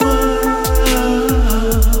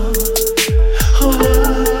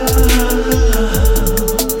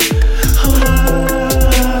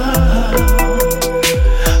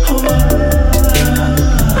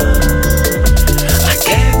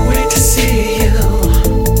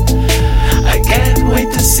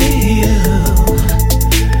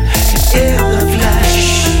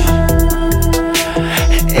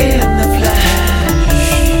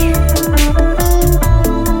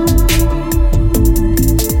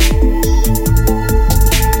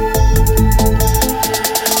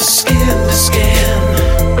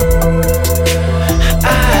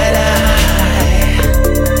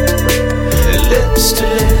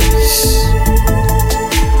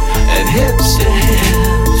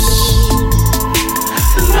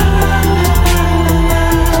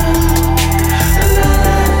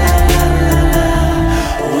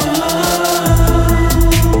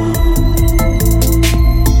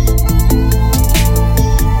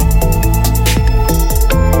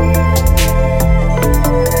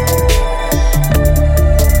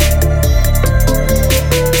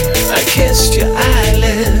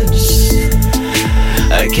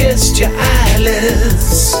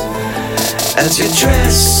as your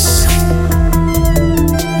dress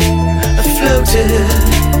floated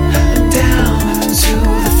down to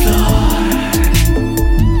the floor.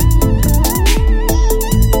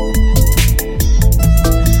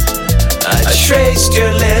 I traced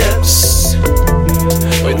your lips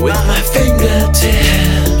with my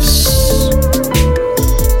fingertips.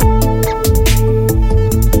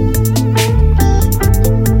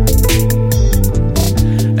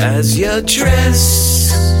 As your dress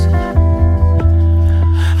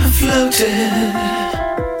floated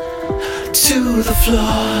to the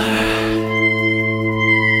floor.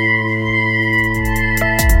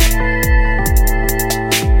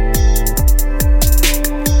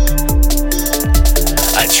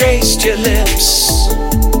 I traced your lips,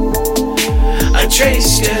 I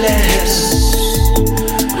traced your lips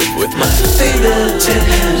with my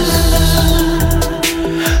fingertips.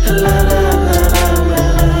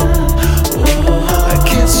 I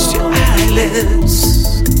kissed your eyelids,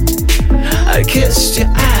 I kissed your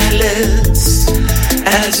eyelids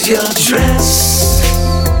as your dress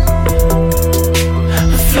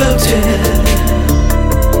floated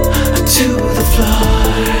to the floor.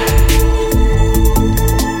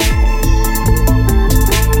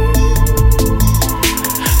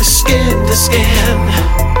 Skin to skin,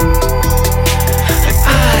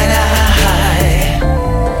 eye to eye,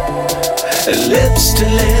 lips to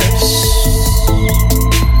lips,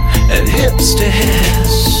 and hips to hips.